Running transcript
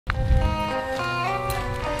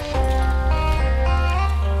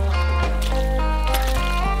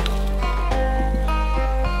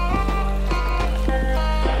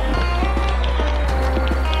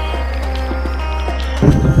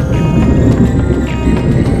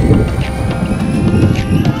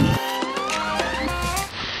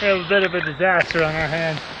bit of a disaster on our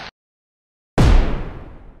hands.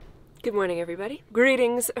 Good morning, everybody.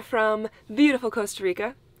 Greetings from beautiful Costa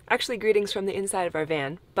Rica. Actually, greetings from the inside of our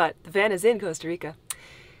van, but the van is in Costa Rica.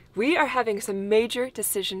 We are having some major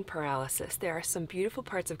decision paralysis. There are some beautiful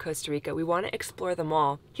parts of Costa Rica. We want to explore them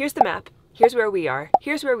all. Here's the map. Here's where we are.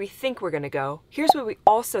 Here's where we think we're going to go. Here's where we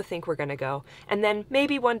also think we're going to go. And then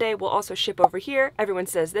maybe one day we'll also ship over here. Everyone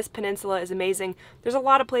says this peninsula is amazing. There's a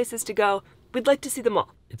lot of places to go. We'd like to see them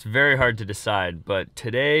all. It's very hard to decide, but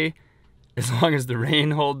today, as long as the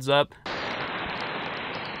rain holds up,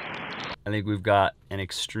 I think we've got an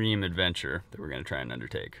extreme adventure that we're going to try and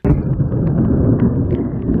undertake.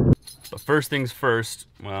 But first things first,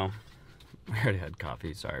 well, we already had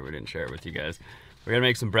coffee. Sorry, we didn't share it with you guys. We're gonna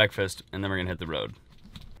make some breakfast and then we're gonna hit the road.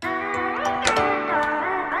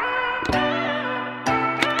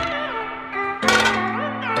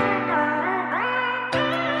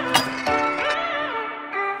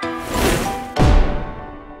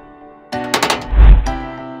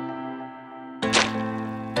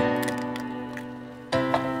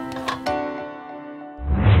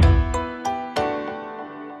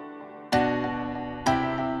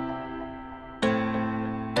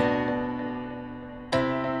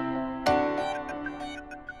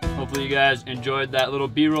 Hopefully you guys enjoyed that little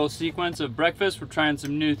B-roll sequence of breakfast. We're trying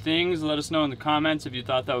some new things. Let us know in the comments if you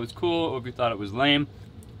thought that was cool or if you thought it was lame.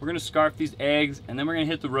 We're gonna scarf these eggs and then we're gonna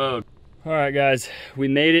hit the road. All right guys, we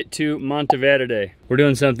made it to Monteverde. We're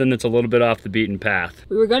doing something that's a little bit off the beaten path.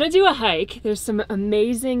 We were gonna do a hike. There's some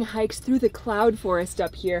amazing hikes through the cloud forest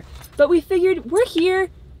up here, but we figured we're here.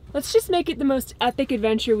 Let's just make it the most epic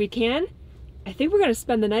adventure we can. I think we're gonna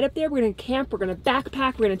spend the night up there. We're gonna camp, we're gonna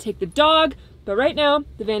backpack, we're gonna take the dog. But right now,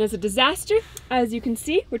 the van is a disaster. As you can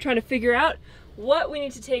see, we're trying to figure out what we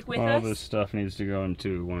need to take with us. All this stuff needs to go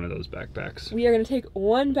into one of those backpacks. We are gonna take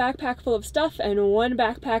one backpack full of stuff and one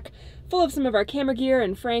backpack full of some of our camera gear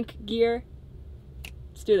and Frank gear.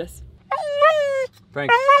 Let's do this.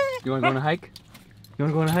 Frank, you wanna go on a hike? You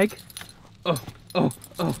wanna go on a hike? Oh.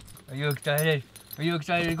 Are you excited? Are you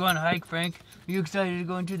excited to go on a hike, Frank? Are you excited to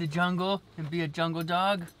go into the jungle and be a jungle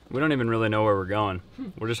dog? We don't even really know where we're going.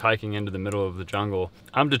 We're just hiking into the middle of the jungle.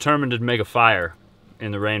 I'm determined to make a fire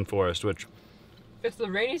in the rainforest, which... It's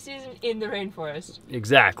the rainy season in the rainforest.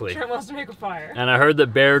 Exactly. Trent wants to make a fire. And I heard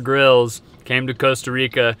that Bear Grylls came to Costa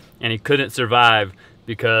Rica and he couldn't survive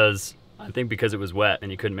because, I think because it was wet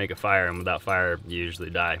and he couldn't make a fire, and without fire you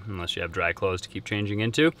usually die unless you have dry clothes to keep changing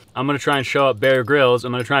into. I'm gonna try and show up Bear Grylls.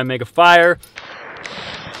 I'm gonna try and make a fire.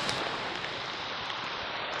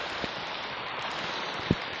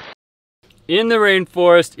 In the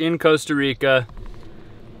rainforest in Costa Rica.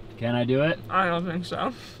 Can I do it? I don't think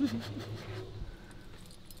so.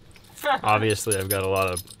 Obviously, I've got a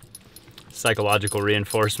lot of psychological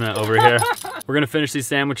reinforcement over here. We're gonna finish these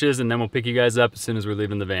sandwiches and then we'll pick you guys up as soon as we're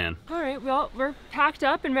leaving the van. All right, well, we're packed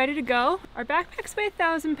up and ready to go. Our backpacks weigh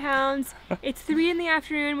 1,000 pounds. It's 3 in the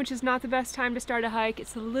afternoon, which is not the best time to start a hike.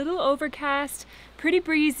 It's a little overcast, pretty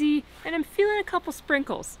breezy, and I'm feeling a couple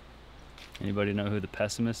sprinkles. Anybody know who the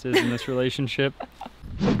pessimist is in this relationship?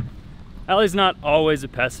 Allie's not always a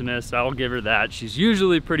pessimist, I'll give her that. She's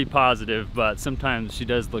usually pretty positive, but sometimes she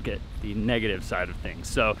does look at the negative side of things.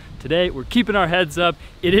 So today we're keeping our heads up.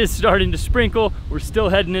 It is starting to sprinkle. We're still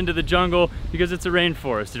heading into the jungle because it's a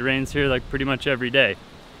rainforest. It rains here like pretty much every day.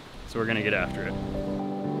 So we're gonna get after it.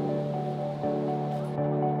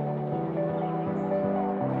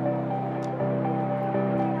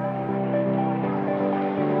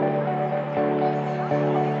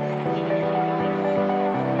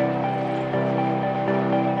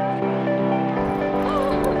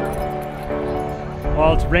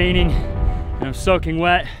 While it's raining and I'm soaking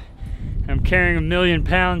wet and I'm carrying 1,000,000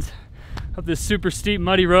 pounds up this super steep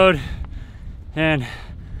muddy road, and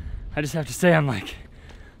I just have to say I'm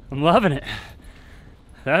loving it.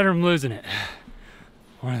 That or I'm losing it.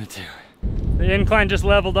 One of the two. The incline just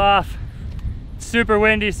leveled off. It's super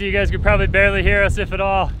windy, so you guys could probably barely hear us, if at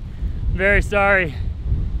all. I'm very sorry.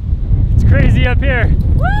 It's crazy up here.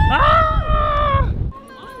 Ah!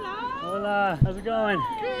 Hola, how's it going?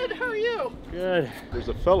 Good, how are you? Good. There's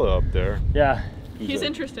a fella up there. Yeah. He's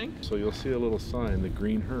interesting. So you'll see a little sign, the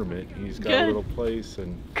Green Hermit. He's got Good. a little place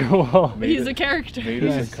and Cool. He's a character. made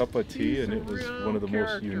Nice. us a cup of tea, He's and a it was real one of the most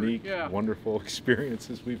character, unique, yeah. wonderful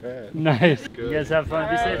experiences we've had. Nice. Good. You guys have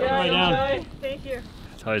fun. Be safe on the way down. Thank you.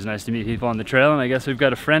 It's always nice to meet people on the trail, and I guess we've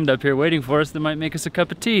got a friend up here waiting for us that might make us a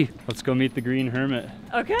cup of tea. Let's go meet the Green Hermit.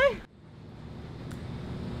 Okay.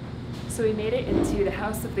 So we made it into the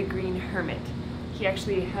house of the Green Hermit. He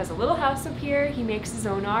actually has a little house up here. He makes his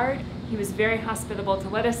own art. He was very hospitable to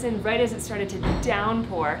let us in right as it started to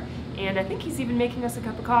downpour. and I think he's even making us a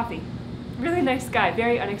cup of coffee. Really nice guy,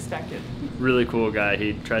 very unexpected. Really cool guy.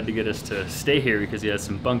 He tried to get us to stay here because he has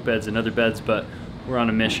some bunk beds and other beds, but we're on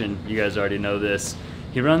a mission. You guys already know this.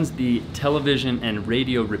 He runs the television and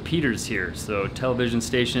radio repeaters here. So television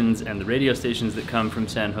stations and the radio stations that come from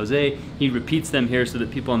San Jose, he repeats them here so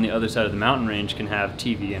that people on the other side of the mountain range can have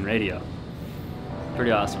TV and radio.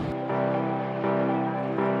 Pretty awesome.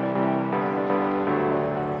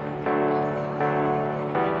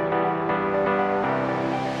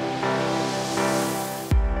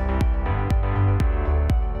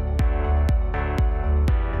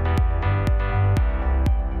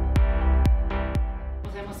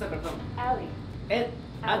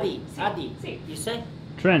 Allie. Adi. Sí. You say?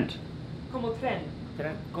 Trent. Como Trent.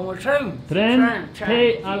 Como Trent. Trent.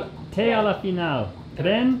 T alla final.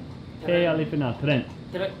 Trent. T alla final. Trent.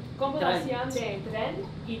 Combinación de Trent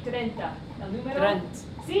y 30. El número. Trent.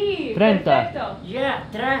 Sí. 30. Perfecto. Yeah,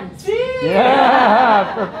 Trent. Sí.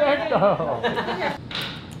 Yeah, perfecto.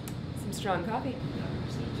 Some strong coffee.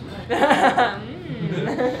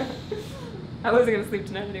 I wasn't gonna sleep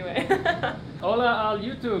tonight anyway. Hola al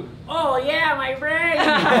YouTube. Oh yeah, my brain.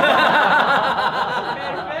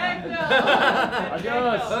 Perfecto.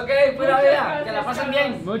 Adiós. Ok, pura vida. Que la pasen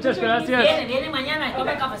bien. Muchas gracias. Viene mañana y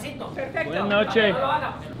tome cafecito. Perfecto. Buenas noches. No lo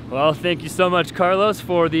haga. Well, thank you so much, Carlos,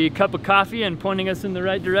 for the cup of coffee and pointing us in the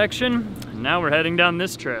right direction. Now we're heading down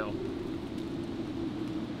this trail.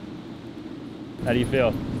 How do you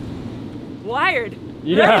feel? Wired.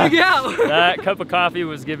 Yeah, Ready to go. that cup of coffee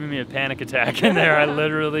was giving me a panic attack in there. I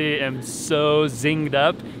literally am so zinged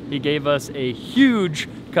up. He gave us a huge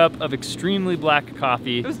cup of extremely black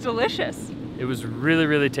coffee. It was delicious. It was really,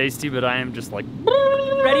 really tasty, but I am just like,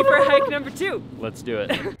 Ready for hike number 2. let's do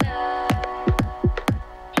it.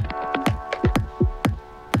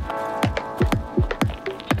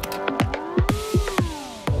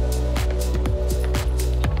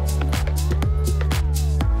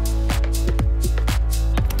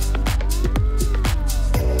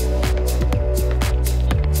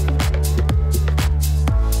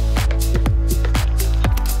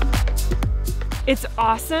 It's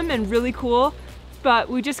awesome and really cool, but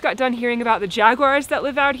we just got done hearing about the jaguars that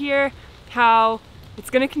live out here, how it's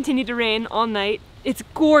gonna continue to rain all night. It's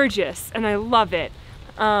gorgeous and I love it.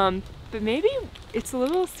 But maybe it's a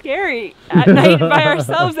little scary at night by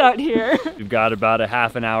ourselves out here. We've got about a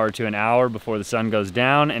half an hour to an hour before the sun goes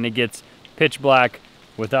down and it gets pitch black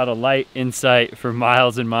without a light in sight for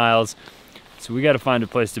miles and miles. So we gotta find a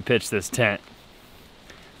place to pitch this tent.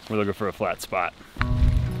 We're looking for a flat spot.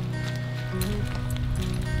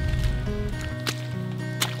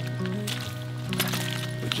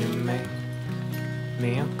 Would you make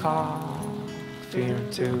me a coffee or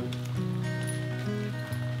two?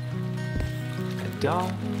 I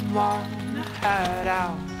don't wanna head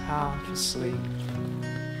out half asleep.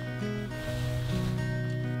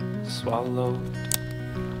 Swallowed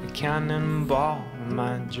a cannonball in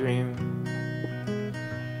my dream,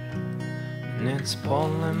 and it's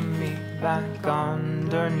pulling me back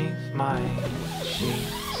underneath my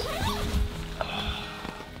sheets.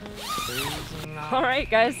 All right,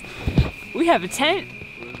 guys, we have a tent,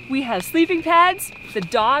 we have sleeping pads, the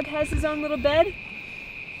dog has his own little bed.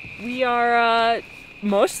 We are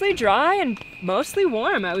mostly dry and mostly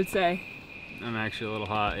warm, I would say. I'm actually a little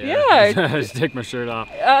hot, Yeah. I just take my shirt off.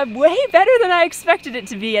 Way better than I expected it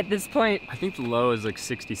to be at this point. I think the low is like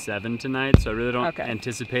 67 tonight, so I really don't Okay.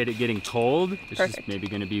 anticipate it getting cold. It's Perfect. just maybe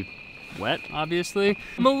gonna be wet, obviously.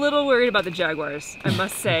 I'm a little worried about the jaguars, I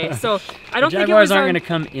must say. So I don't The think it jaguars was aren't our... gonna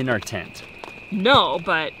come in our tent. No,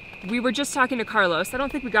 but we were just talking to Carlos. I don't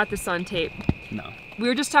think we got this on tape. No. We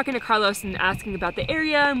were just talking to Carlos and asking about the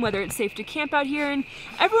area and whether it's safe to camp out here, and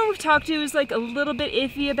everyone we've talked to is like a little bit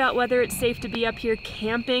iffy about whether it's safe to be up here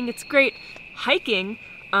camping. It's great hiking,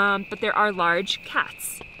 but there are large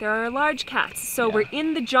cats. So we're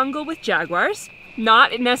in the jungle with jaguars.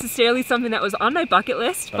 Not necessarily something that was on my bucket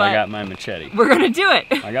list, But but I got my machete. we're gonna do it.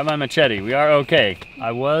 I got my machete. We are okay.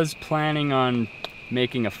 I was planning on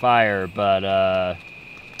making a fire, but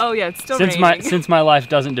Oh yeah, it's still since raining. my life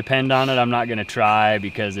doesn't depend on it, I'm not gonna try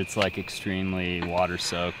because it's like extremely water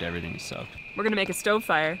soaked. Everything's soaked. We're gonna make a stove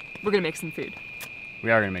fire. We're gonna make some food. We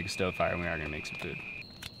are gonna make a stove fire and we are gonna make some food.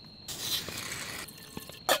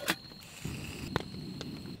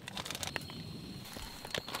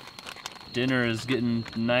 Dinner is getting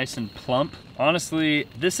nice and plump. Honestly,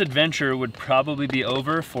 this adventure would probably be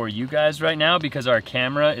over for you guys right now because our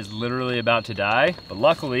camera is literally about to die. But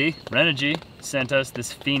luckily, Renogy sent us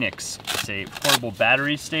this Phoenix. It's a portable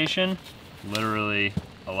battery station, literally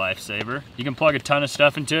a lifesaver. You can plug a ton of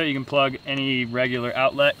stuff into it. You can plug any regular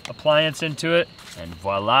outlet appliance into it, and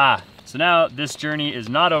voila, So now this journey is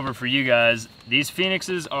not over for you guys. These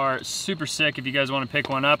Phoenixes are super sick. If you guys want to pick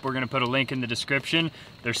one up, we're gonna put a link in the description.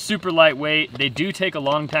 They're super lightweight. They do take a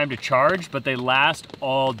long time to charge, but they last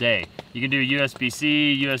all day. You can do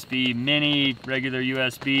USB-C, USB mini, regular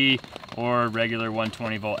USB, or regular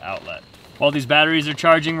 120 volt outlet. While these batteries are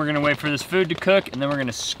charging, we're gonna wait for this food to cook, and then we're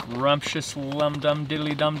gonna scrumptious lum-dum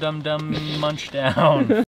diddly dum-dum-dum munch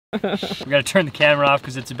down. We gotta turn the camera off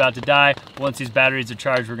because it's about to die. Once these batteries are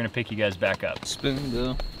charged, we're gonna pick you guys back up. Spoon,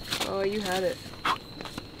 Bill. Oh, you had it.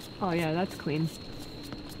 Oh yeah, that's clean.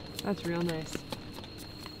 That's real nice.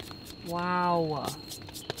 Wow.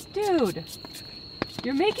 Dude,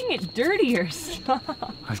 you're making it dirtier. Stop.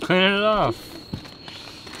 I was cleaning it off.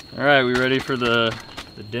 All right, we ready for the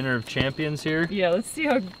dinner of champions here? Yeah, let's see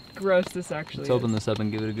how gross this actually Let's is. open this up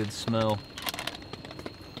and give it a good smell.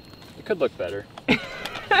 It could look better.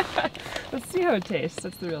 Let's see how it tastes.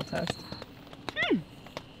 That's the real test.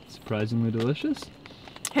 Surprisingly delicious.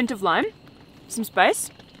 Hint of lime, some spice.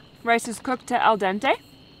 Rice is cooked to al dente.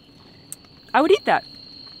 I would eat that.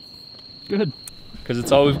 Good. Because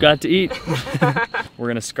it's all we've got to eat. We're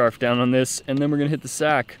gonna scarf down on this and then we're gonna hit the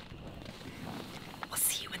sack. We'll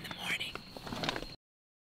see you in the morning.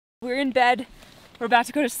 We're in bed. We're about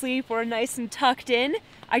to go to sleep. We're nice and tucked in.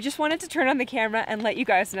 I just wanted to turn on the camera and let you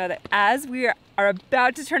guys know that as we are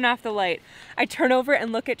about to turn off the light, I turn over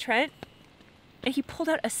and look at Trent, and he pulled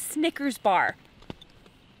out a Snickers bar.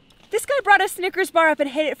 This guy brought a Snickers bar up and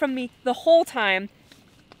hid it from me the whole time,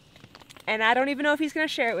 and I don't even know if he's gonna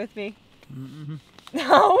share it with me. Mm-hmm.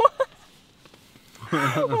 No?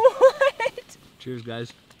 What? Cheers,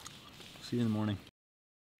 guys. See you in the morning.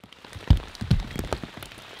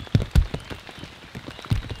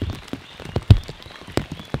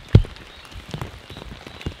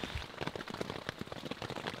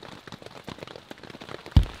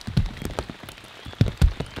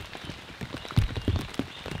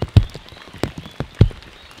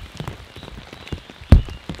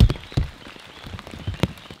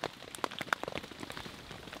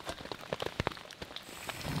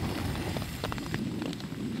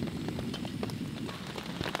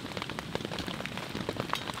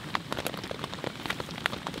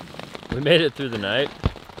 We made it through the night.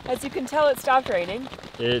 As you can tell, it stopped raining.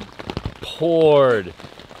 It poured.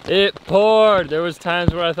 It poured. There was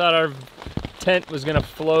times where I thought our tent was gonna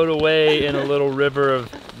float away in a little river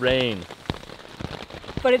of rain.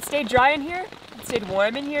 But it stayed dry in here. It stayed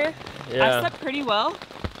warm in here. I Yeah, slept pretty well.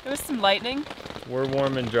 There was some lightning. we're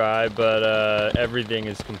warm and dry, but everything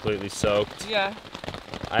is completely soaked. Yeah.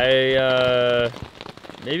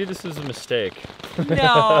 Maybe this was a mistake.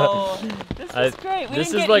 No. This was great. We this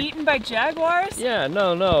didn't is get like- eaten by jaguars. Yeah,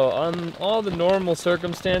 no. On all the normal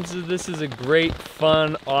circumstances, this is a great,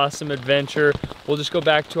 fun, awesome adventure. We'll just go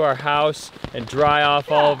back to our house and dry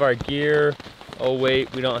off all of our gear. Oh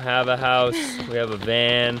wait, we don't have a house, we have a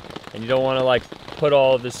van, and you don't want to like put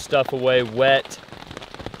all of this stuff away wet,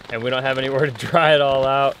 and we don't have anywhere to dry it all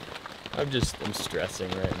out. I'm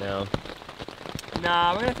stressing right now.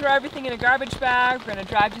 Nah, we're gonna throw everything in a garbage bag. We're gonna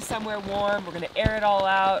drive to somewhere warm. We're gonna air it all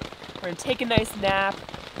out. We're gonna take a nice nap.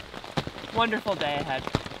 Wonderful day ahead.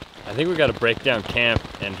 I think we got to break down camp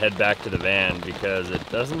and head back to the van because it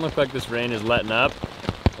doesn't look like this rain is letting up.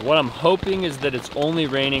 What I'm hoping is that it's only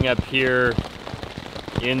raining up here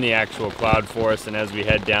in the actual cloud forest, and as we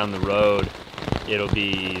head down the road, it'll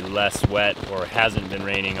be less wet or hasn't been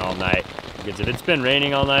raining all night. Because if it's been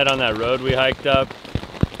raining all night on that road we hiked up,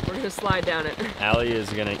 We're gonna slide down it. Allie is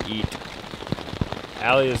gonna eat.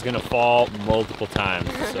 Allie is gonna fall multiple times.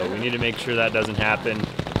 So we need to make sure that doesn't happen.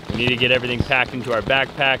 We need to get everything packed into our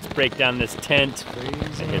backpacks, break down this tent,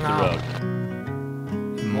 and hit the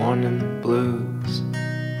road. Morning blues.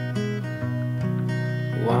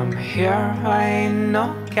 Oh, I'm here, I ain't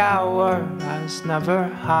no coward. I was never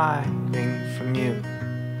hiding from you.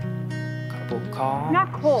 Couple calls.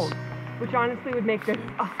 Not cold, which honestly would make this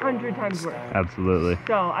 100 times worse. Absolutely.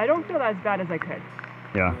 So I don't feel as bad as I could.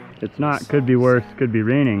 Yeah. It's not, could be worse, could be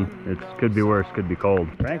raining. It could be worse, could be cold.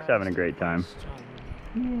 Frank's having a great time.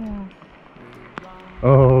 Yeah.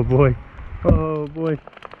 Oh boy. Oh boy.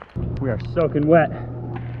 We are soaking wet.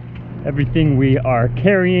 Everything we are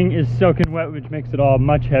carrying is soaking wet, which makes it all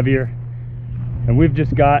much heavier. And we've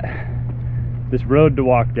just got this road to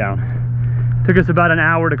walk down. Took us about an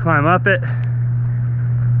hour to climb up it.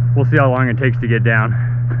 We'll see how long it takes to get down.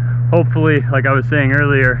 Hopefully, like I was saying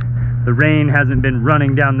earlier, the rain hasn't been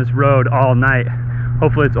running down this road all night.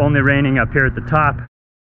 Hopefully it's only raining up here at the top.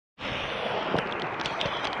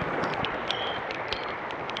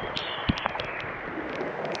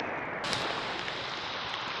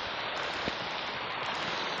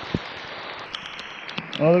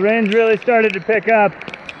 Well, the rain's really started to pick up.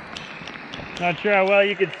 Not sure how well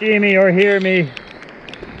you could see me or hear me.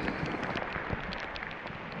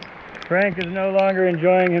 Frank is no longer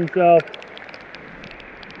enjoying himself.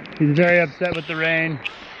 He's very upset with the rain.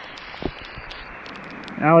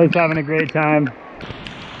 Allie's having a great time.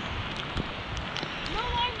 No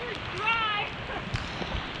longer dry!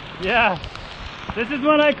 Yeah, this is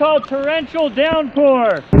what I call torrential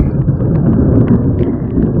downpour.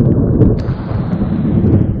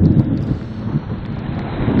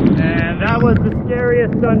 And that was the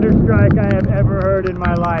scariest thunderstrike I have ever heard in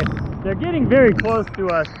my life. They're getting very close to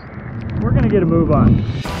us. We're gonna get a move on.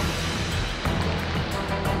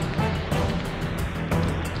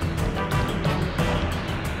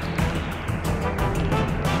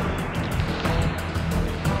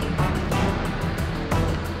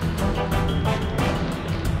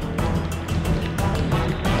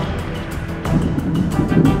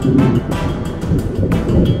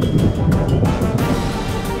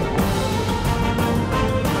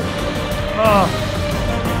 Oh.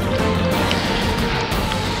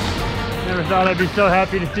 Never thought I'd be so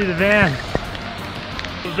happy to see the van.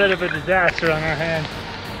 A bit of a disaster on our hands.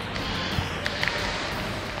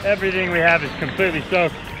 Everything we have is completely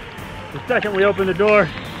soaked. The second we open the door,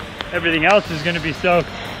 everything else is going to be soaked.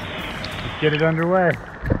 Let's get it underway.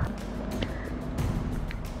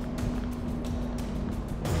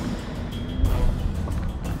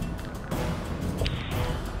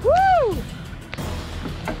 Woo!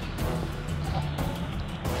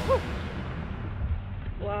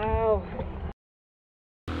 Wow.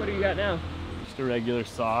 What do you got now? Just a regular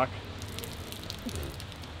sock.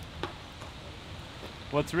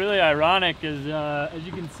 What's really ironic is, as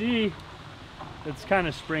you can see, it's kind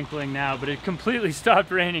of sprinkling now, but it completely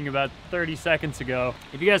stopped raining about 30 seconds ago.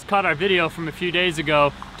 If you guys caught our video from a few days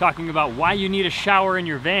ago talking about why you need a shower in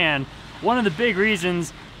your van, one of the big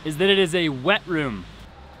reasons is that it is a wet room.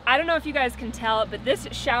 I don't know if you guys can tell, but this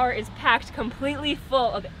shower is packed completely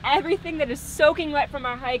full of everything that is soaking wet from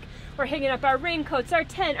our hike. We're hanging up our raincoats, our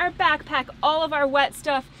tent, our backpack, all of our wet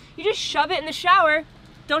stuff. You just shove it in the shower.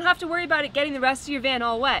 Don't have to worry about it getting the rest of your van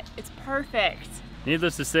all wet. It's perfect.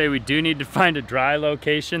 Needless to say, we do need to find a dry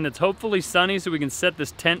location that's hopefully sunny so we can set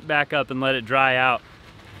this tent back up and let it dry out.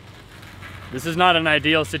 This is not an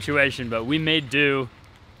ideal situation, but we made do.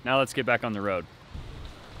 Now let's get back on the road.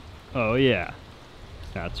 Oh yeah,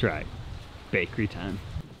 that's right. Bakery time.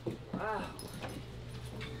 Wow.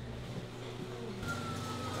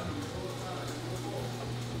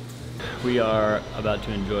 We are about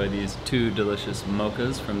to enjoy these 2 delicious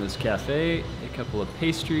mochas from this cafe, a couple of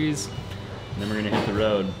pastries, and then we're gonna hit the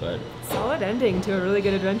road. But Solid ending to a really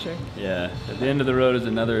good adventure. yeah, at the end of the road is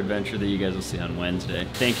another adventure that you guys will see on Wednesday.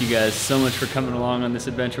 Thank you guys so much for coming along on this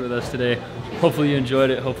adventure with us today. Hopefully you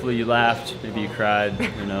enjoyed it, hopefully you laughed, maybe you cried,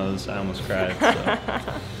 who knows, I almost cried. So.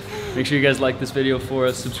 Make sure you guys like this video for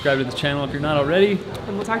us, subscribe to the channel if you're not already.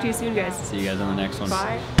 And we'll talk to you soon, guys. See you guys on the next one.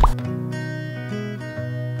 Bye.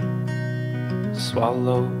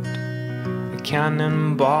 Swallowed a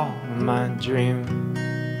cannonball in my dream,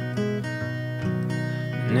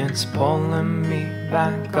 and it's pulling me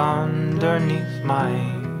back underneath my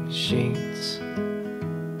sheets.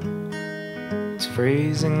 It's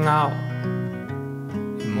freezing out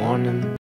in the morning.